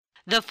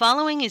The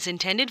following is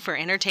intended for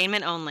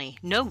entertainment only.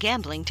 No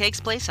gambling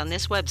takes place on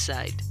this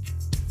website.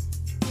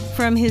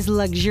 From his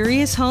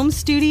luxurious home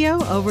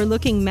studio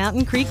overlooking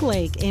Mountain Creek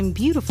Lake in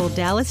beautiful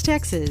Dallas,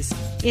 Texas,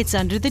 it's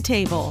Under the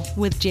Table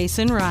with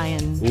Jason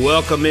Ryan.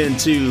 Welcome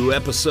into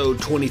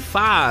episode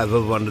 25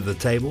 of Under the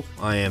Table.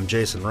 I am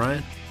Jason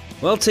Ryan.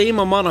 Well, team,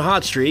 I'm on a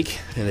hot streak,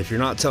 and if you're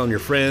not telling your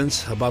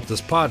friends about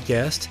this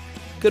podcast,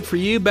 good for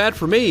you, bad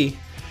for me,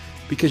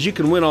 because you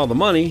can win all the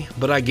money,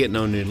 but I get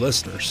no new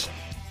listeners.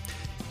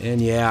 And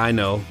yeah, I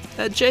know.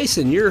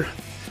 Jason, you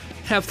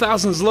have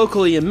thousands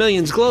locally and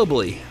millions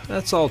globally.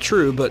 That's all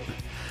true, but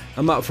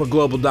I'm out for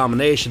global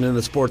domination in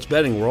the sports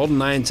betting world,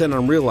 and I intend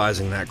on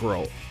realizing that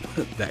goal.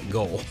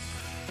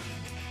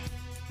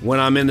 When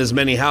I'm in as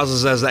many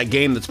houses as that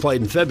game that's played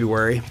in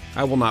February,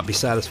 I will not be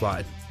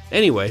satisfied.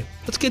 Anyway,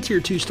 let's get to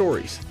your two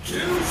stories.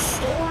 Two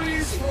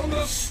stories from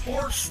the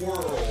sports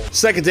world.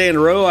 Second day in a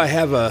row, I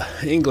have a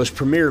English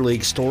Premier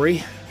League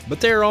story,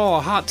 but they're all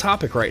a hot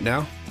topic right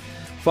now.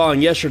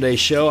 Following yesterday's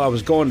show, I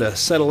was going to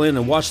settle in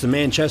and watch the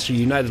Manchester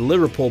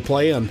United-Liverpool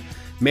play on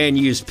Man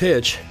U's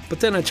pitch,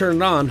 but then I turned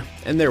it on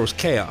and there was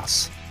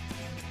chaos.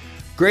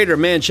 Greater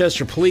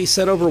Manchester Police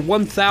said over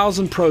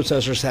 1,000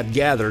 protesters had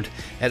gathered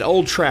at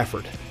Old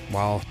Trafford,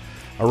 while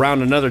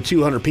around another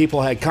 200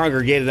 people had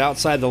congregated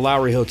outside the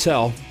Lowry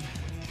Hotel,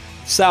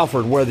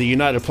 Salford, where the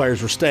United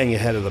players were staying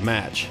ahead of the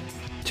match.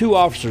 2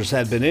 officers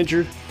had been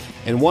injured,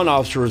 and 1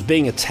 officer was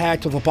being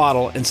attacked with a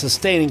bottle and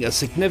sustaining a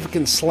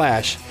significant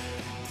slash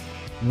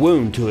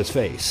wound to his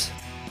face,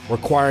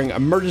 requiring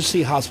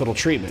emergency hospital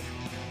treatment.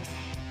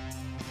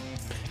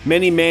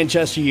 Many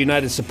Manchester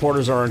United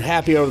supporters are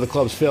unhappy over the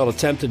club's failed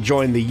attempt to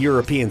join the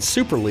European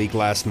Super League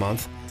last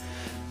month.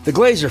 The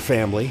Glazer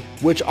family,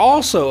 which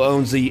also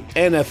owns the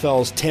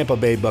NFL's Tampa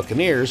Bay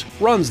Buccaneers,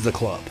 runs the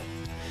club.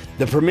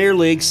 The Premier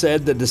League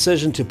said the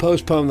decision to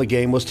postpone the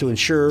game was to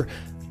ensure,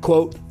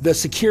 quote, the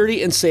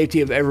security and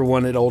safety of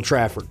everyone at Old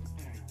Trafford.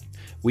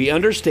 We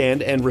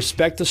understand and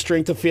respect the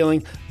strength of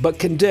feeling, but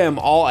condemn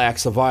all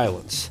acts of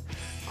violence,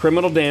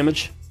 criminal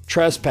damage,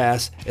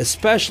 trespass,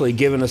 especially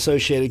given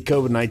associated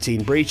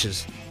COVID-19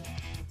 breaches.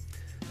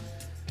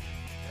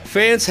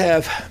 Fans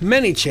have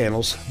many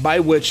channels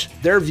by which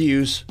their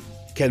views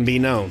can be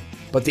known,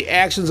 but the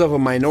actions of a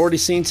minority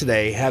seen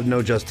today have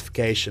no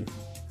justification.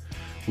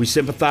 We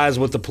sympathize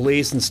with the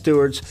police and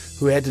stewards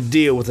who had to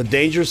deal with a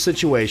dangerous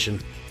situation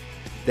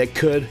that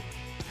could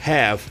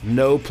have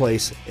no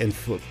place in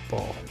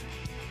football.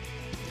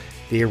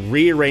 The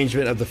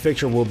rearrangement of the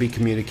fixture will be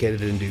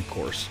communicated in due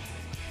course.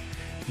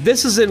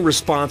 This is in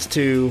response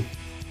to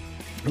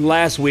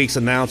last week's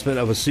announcement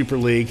of a Super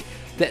League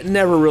that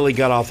never really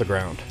got off the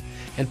ground.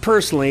 And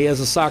personally,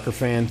 as a soccer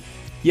fan,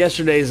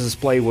 yesterday's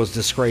display was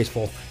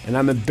disgraceful, and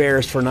I'm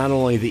embarrassed for not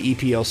only the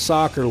EPL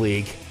Soccer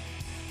League,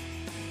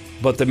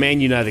 but the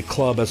Man United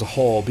club as a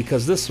whole,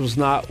 because this is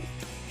not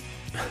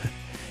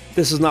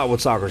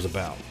what soccer's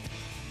about.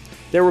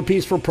 There were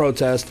peaceful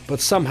protests, but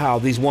somehow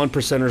these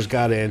 1%ers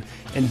got in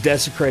and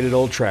desecrated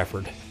Old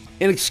Trafford.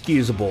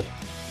 Inexcusable.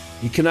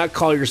 You cannot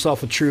call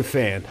yourself a true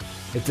fan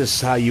if this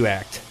is how you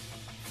act.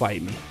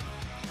 Fight me.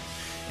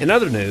 In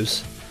other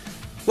news,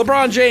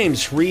 LeBron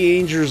James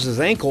re-injures his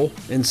ankle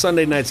in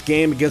Sunday night's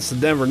game against the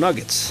Denver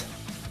Nuggets.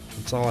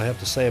 That's all I have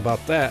to say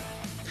about that.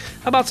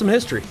 How about some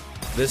history?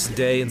 This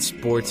day in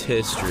sports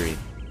history.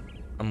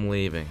 I'm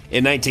leaving.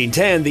 In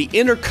 1910, the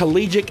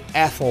Intercollegiate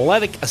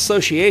Athletic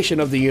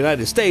Association of the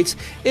United States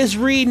is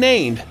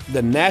renamed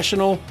the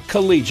National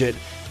Collegiate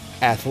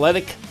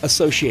Athletic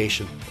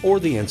Association, or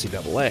the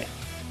NCAA.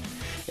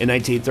 In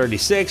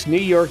 1936, New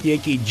York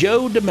Yankee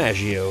Joe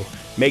DiMaggio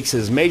makes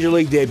his major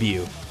league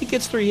debut. He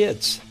gets 3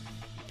 hits.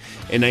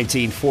 In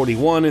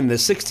 1941, in the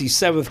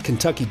 67th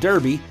Kentucky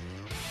Derby,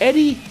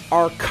 Eddie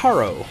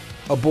Arcaro,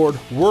 aboard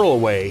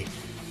Whirlaway,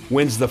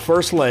 wins the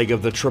first leg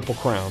of the Triple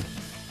Crown.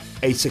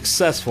 A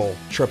successful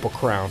Triple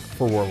Crown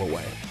for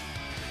Whirlaway.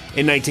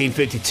 In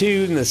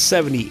 1952, in the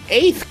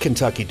 78th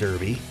Kentucky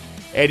Derby,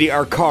 Eddie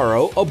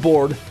Arcaro,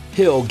 aboard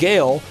Hill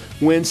Gale,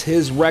 wins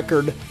his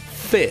record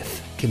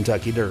 5th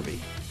Kentucky Derby.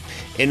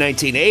 In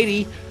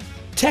 1980,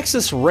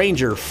 Texas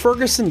Ranger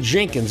Ferguson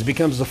Jenkins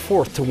becomes the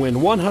 4th to win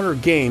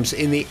 100 games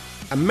in the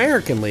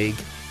American League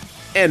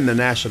and the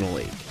National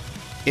League.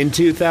 In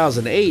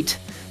 2008,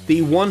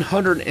 the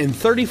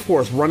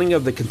 134th running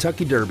of the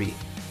Kentucky Derby,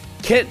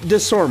 Kent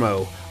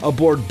DeSormo,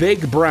 aboard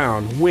Big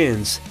Brown,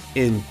 wins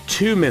in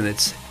 2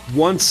 minutes,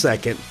 1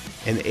 second,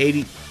 and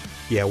 80...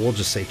 Yeah, we'll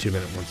just say 2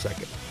 minutes, 1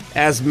 second.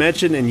 As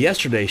mentioned in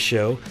yesterday's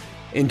show,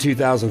 in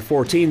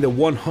 2014, the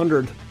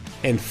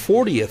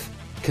 140th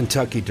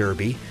Kentucky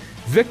Derby,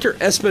 Victor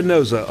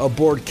Espinoza,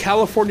 aboard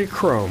California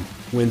Chrome,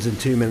 wins in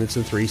 2 minutes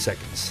and 3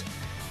 seconds.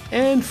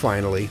 And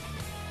finally,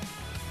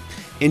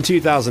 in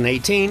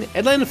 2018,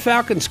 Atlanta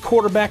Falcons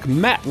quarterback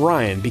Matt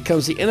Ryan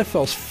becomes the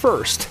NFL's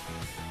first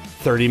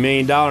 $30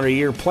 million a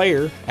year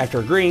player after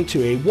agreeing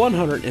to a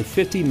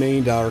 $150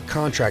 million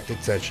contract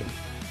extension.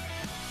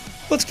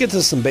 Let's get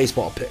to some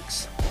baseball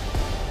picks.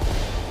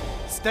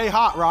 Stay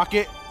hot,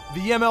 Rocket.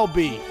 The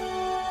MLB.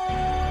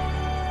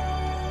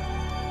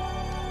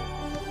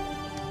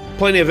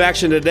 Plenty of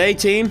action today,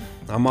 team.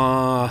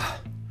 I'm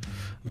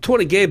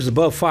 20 games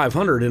above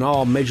 500 in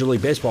all Major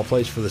League Baseball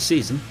plays for the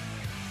season.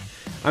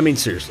 I mean,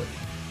 seriously.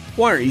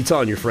 Why aren't you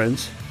telling your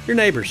friends, your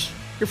neighbors,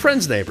 your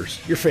friends' neighbors,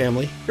 your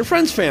family, your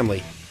friends'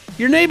 family,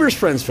 your neighbor's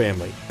friends'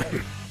 family?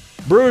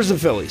 Brewers and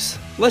Phillies.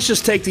 Let's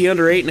just take the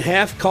under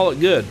 8.5, call it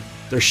good.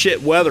 There's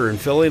shit weather in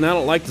Philly, and I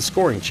don't like the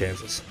scoring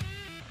chances.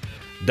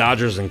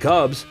 Dodgers and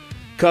Cubs.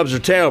 Cubs are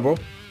terrible.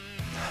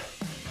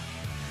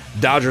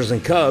 Dodgers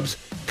and Cubs.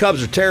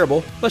 Cubs are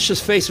terrible. Let's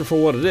just face it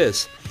for what it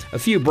is. A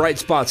few bright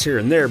spots here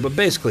and there, but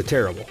basically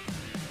terrible.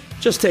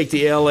 Just take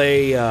the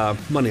LA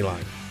money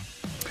line.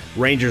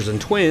 Rangers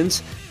and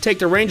Twins. Take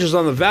the Rangers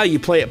on the value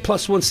play at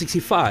plus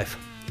 165.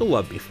 You'll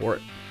love me for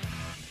it.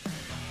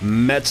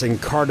 Mets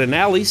and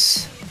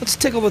Cardinals. Let's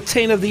tickle the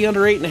taint of the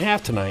under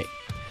 8.5 tonight.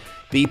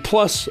 The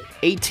plus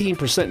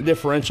 18%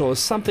 differential is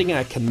something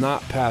I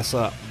cannot pass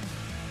up.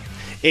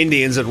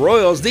 Indians and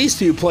Royals. These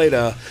two played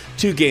a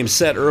 2-game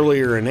set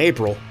earlier in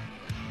April.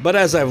 But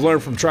as I've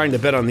learned from trying to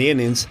bet on the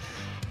Indians,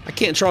 I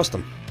can't trust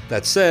them.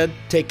 That said,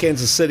 take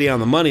Kansas City on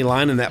the money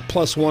line and that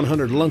plus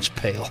 100 lunch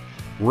pail.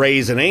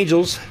 Rays and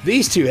Angels.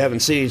 These two haven't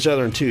seen each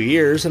other in 2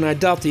 years, and I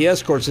doubt the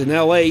escorts in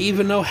LA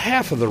even know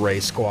half of the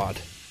Rays squad.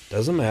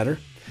 Doesn't matter.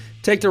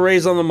 Take the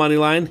Rays on the money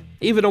line,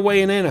 even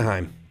away in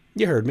Anaheim.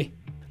 You heard me.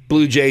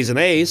 Blue Jays and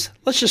A's.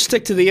 Let's just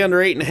stick to the under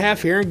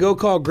 8.5 here and go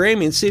call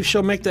Grammy and see if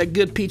she'll make that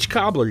good peach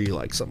cobbler you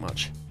like so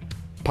much.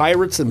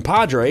 Pirates and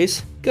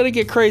Padres. Gonna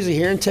get crazy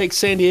here and take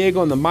San Diego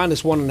on the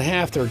minus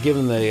 1.5 they're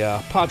giving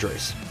the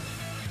Padres.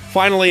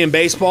 Finally in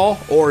baseball,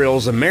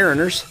 Orioles and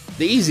Mariners.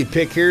 The easy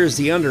pick here is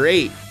the under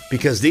 8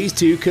 because these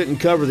two couldn't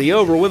cover the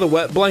over with a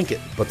wet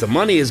blanket. But the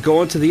money is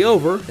going to the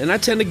over, and I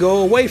tend to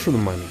go away from the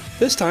money.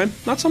 This time,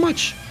 not so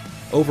much.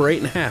 Over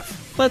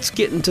 8.5. Let's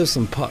get into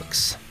some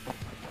pucks.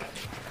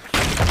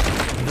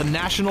 The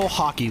National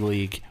Hockey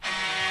League.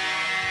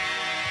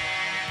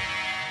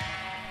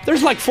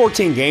 There's like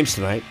 14 games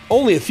tonight.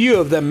 Only a few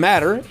of them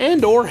matter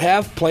and or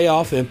have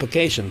playoff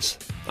implications.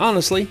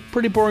 Honestly,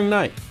 pretty boring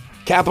night.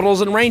 Capitals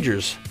and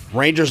Rangers.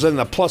 Rangers in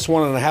the plus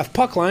 1.5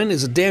 puck line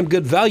is a damn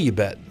good value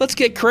bet. Let's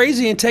get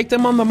crazy and take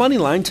them on the money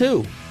line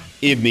too.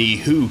 In the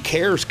Who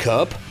Cares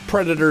Cup,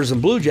 Predators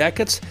and Blue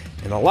Jackets,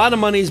 and a lot of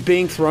money is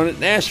being thrown at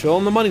Nashville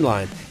on the money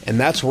line, and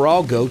that's where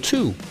I'll go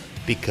too,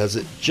 because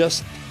it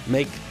just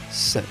makes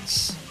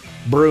sense.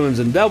 Bruins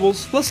and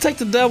Devils. Let's take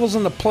the Devils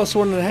in the plus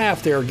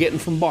 1.5 they are getting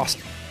from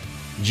Boston.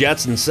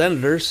 Jets and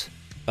Senators.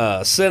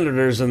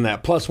 Senators in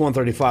that plus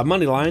 135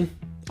 money line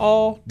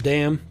all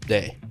damn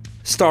day.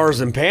 Stars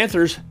and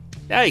Panthers.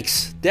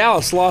 Yikes.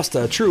 Dallas lost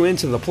a true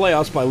into the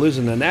playoffs by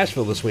losing to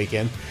Nashville this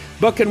weekend,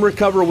 but can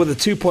recover with a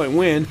 2-point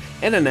win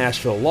and a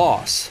Nashville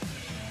loss.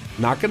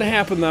 Not going to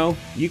happen though.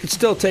 You could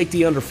still take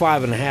the under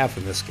 5.5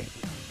 in this game.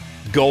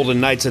 Golden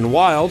Knights and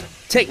Wild.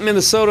 Take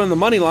Minnesota on the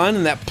money line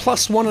and that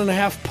plus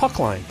 1.5 puck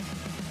line.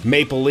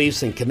 Maple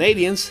Leafs and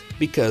Canadians,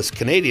 because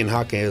Canadian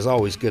hockey is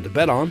always good to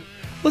bet on.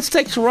 Let's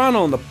take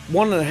Toronto on the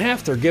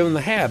 1.5 they're giving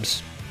the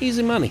Habs.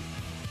 Easy money.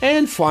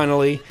 And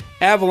finally,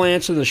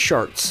 Avalanche and the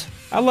Sharks.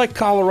 I like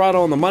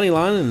Colorado on the money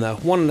line and the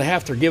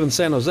 1.5 they're giving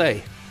San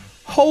Jose.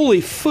 Holy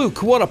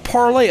fook, what a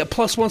parlay at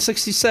plus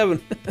 167.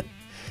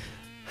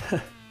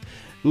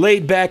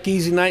 Laid back,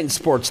 easy night in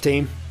sports,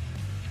 team.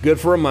 Good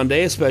for a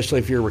Monday, especially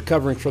if you're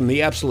recovering from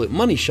the absolute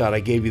money shot I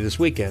gave you this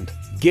weekend.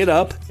 Get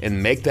up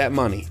and make that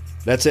money.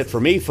 That's it for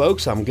me,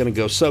 folks. I'm going to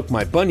go soak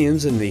my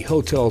bunions in the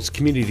hotel's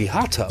community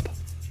hot tub.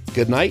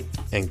 Good night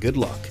and good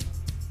luck.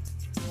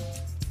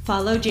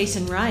 Follow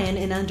Jason Ryan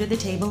and Under the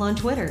Table on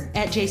Twitter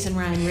at Jason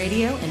Ryan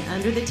Radio and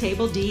Under the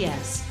Table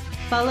DS.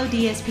 Follow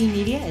DSP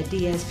Media at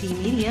DSP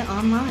Media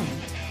online.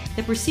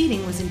 The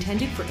proceeding was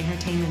intended for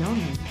entertainment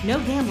only. No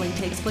gambling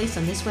takes place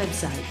on this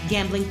website.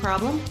 Gambling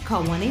problem?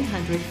 Call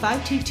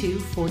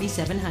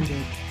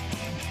 1-800-522-4700.